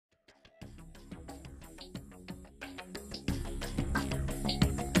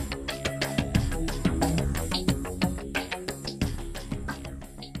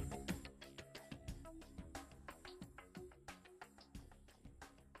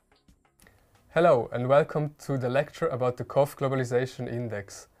Hello and welcome to the lecture about the KOF Globalization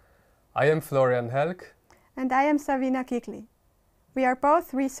Index. I am Florian Helg. And I am Savina Kigli. We are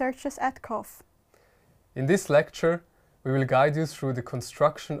both researchers at KOF. In this lecture, we will guide you through the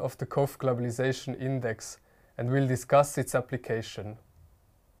construction of the KOF Globalization Index and will discuss its application.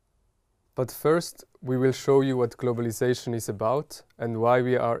 But first, we will show you what globalization is about and why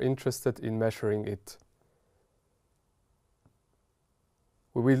we are interested in measuring it.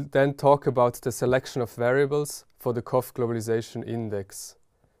 We will then talk about the selection of variables for the KOF Globalization Index.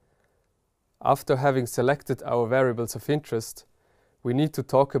 After having selected our variables of interest, we need to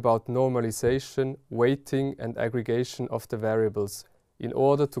talk about normalization, weighting and aggregation of the variables in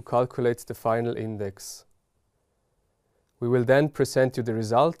order to calculate the final index. We will then present you the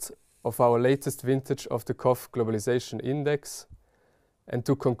result of our latest vintage of the KOF Globalization Index, and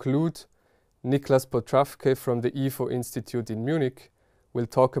to conclude, Niklas Potrawke from the IFO Institute in Munich will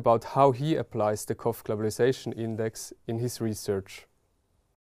talk about how he applies the KOF Globalization Index in his research.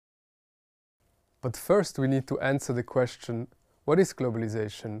 But first we need to answer the question, what is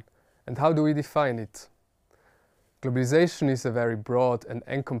globalization and how do we define it? Globalization is a very broad and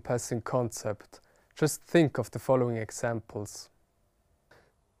encompassing concept. Just think of the following examples.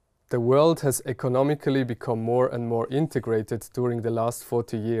 The world has economically become more and more integrated during the last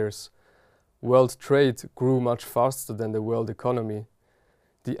 40 years. World trade grew much faster than the world economy.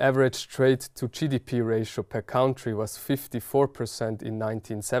 The average trade to GDP ratio per country was 54% in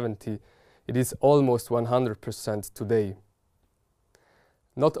 1970. It is almost 100% today.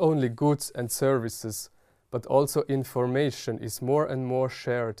 Not only goods and services, but also information is more and more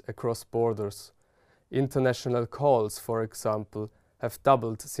shared across borders. International calls, for example, have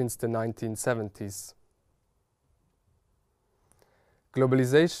doubled since the 1970s.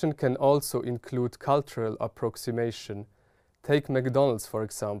 Globalization can also include cultural approximation. Take McDonald's, for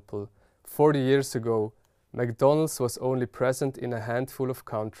example. 40 years ago, McDonald's was only present in a handful of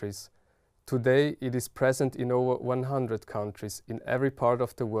countries. Today, it is present in over 100 countries in every part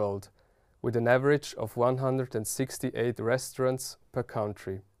of the world, with an average of 168 restaurants per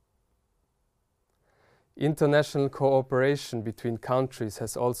country. International cooperation between countries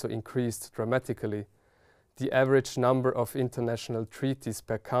has also increased dramatically. The average number of international treaties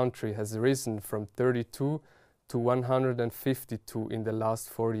per country has risen from 32 to 152 in the last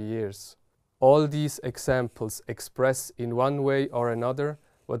 40 years. All these examples express in one way or another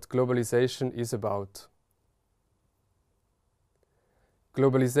what globalization is about.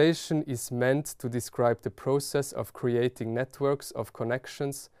 Globalization is meant to describe the process of creating networks of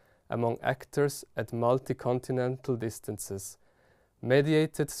connections among actors at multi-continental distances,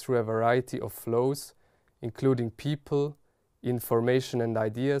 mediated through a variety of flows, including people, information and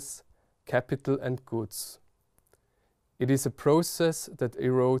ideas, capital and goods. It is a process that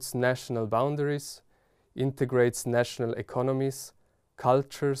erodes national boundaries, integrates national economies,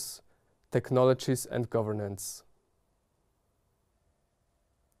 cultures, technologies and governance.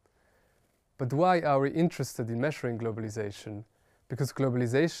 But why are we interested in measuring globalization? Because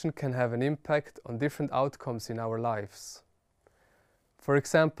globalization can have an impact on different outcomes in our lives. For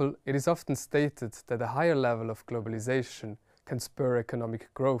example, it is often stated that a higher level of globalization can spur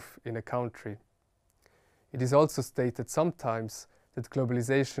economic growth in a country. It is also stated sometimes that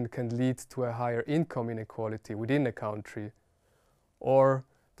globalization can lead to a higher income inequality within a country, or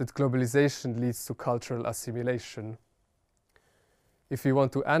that globalization leads to cultural assimilation. If we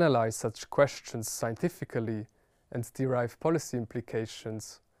want to analyze such questions scientifically and derive policy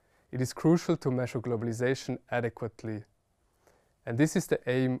implications, it is crucial to measure globalization adequately. And this is the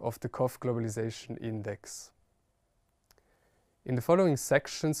aim of the KOF Globalization Index. In the following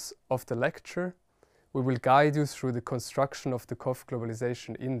sections of the lecture, we will guide you through the construction of the KOF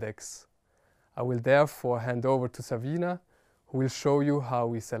Globalization Index. I will therefore hand over to Savina, who will show you how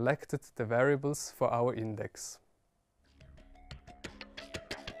we selected the variables for our index.